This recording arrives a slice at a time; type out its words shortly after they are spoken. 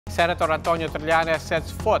Senator Antonio Trillanes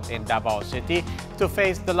sets foot in Davao City to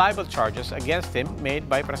face the libel charges against him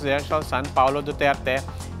made by presidential son Paolo Duterte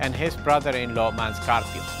and his brother-in-law Manases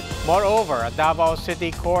Carpio. Moreover, a Davao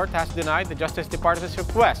City court has denied the Justice Department's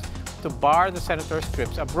request to bar the senator's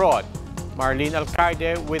trips abroad. Marlene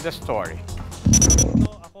Alcaide with the story.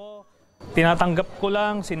 Tinatanggap ko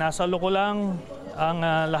lang, sinasalo ko lang ang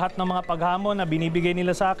lahat ng mga paghamon na binibigay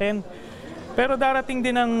nila sa akin. Pero darating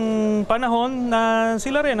din ang panahon na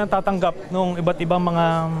sila rin ang tatanggap ng iba't ibang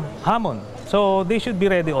mga hamon. So they should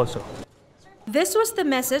be ready also. This was the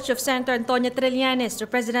message of Senator Antonio Trillanes to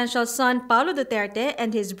presidential son Paolo Duterte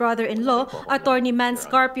and his brother-in-law, Attorney Manases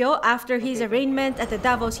Carpio, after his arraignment at the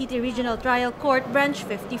Davao City Regional Trial Court, Branch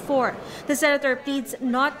 54. The senator pleads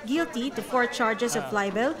not guilty to 4 charges of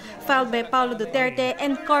libel filed by Paolo Duterte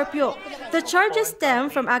and Carpio. The charges stem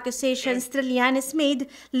from accusations Trillanes made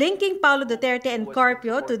linking Paolo Duterte and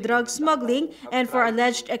Carpio to drug smuggling and for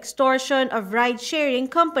alleged extortion of ride-sharing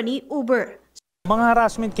company Uber. Mga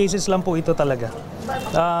harassment cases lang po ito talaga.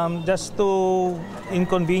 Just to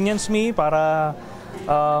inconvenience me para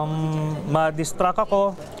ma-distract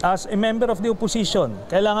ako as a member of the opposition.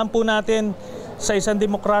 Kailangan po natin sa isang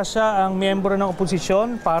demokrasya ang miyembro ng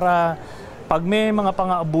oposisyon para pag may mga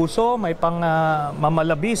pang-aabuso, may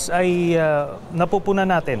pang-mamalabis ay napupunan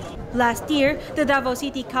natin. Last year, the Davao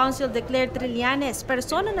City Council declared Trillanes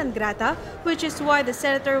persona non grata, which is why the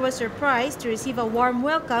senator was surprised to receive a warm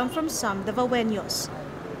welcome from some Davaoeños.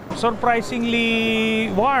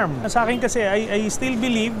 Surprisingly warm. Sa akin kasi, I still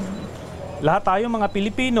believe lahat tayo mga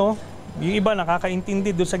Pilipino, yung iba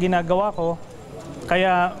nakakaintindi doon sa ginagawa ko,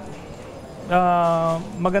 kaya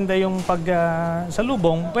maganda yung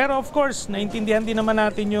pagsalubong. Pero of course, naintindihan din naman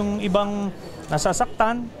natin yung ibang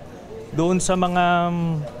nasasaktan doon sa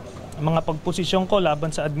mga pagposisyon ko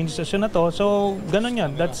laban sa administrasyon na to. So, ganun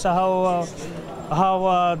yan. That's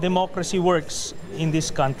how democracy works in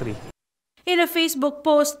this country. In a Facebook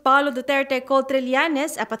post, Paolo Duterte called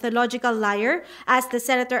Trillanes a pathological liar as the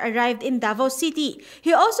senator arrived in Davao City.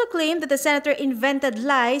 He also claimed that the senator invented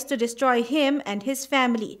lies to destroy him and his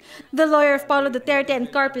family. The lawyer of Paolo Duterte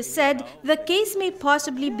and Carpio said the case may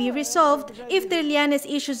possibly be resolved if Trillanes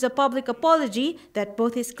issues a public apology that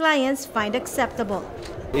both his clients find acceptable.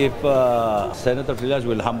 If Senator Trillanes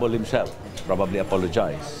will humble himself, probably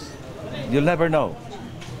apologize, you'll never know.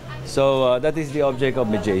 So that is the object of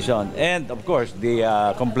mediation. And of course, the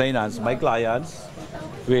complainants, my clients,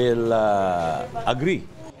 will agree.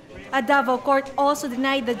 A Davao court also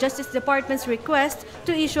denied the Justice Department's request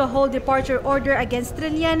to issue a whole departure order against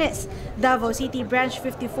Trillanes. Davao City Branch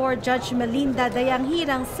 54 Judge Melinda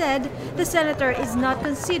Dayanghirang said the senator is not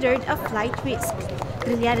considered a flight risk.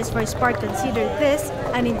 Trillanes for his part considered this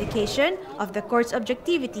an indication of the court's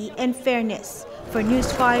objectivity and fairness. For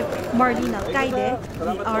News 5, Marlene Alcaide,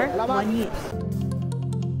 DR1 News.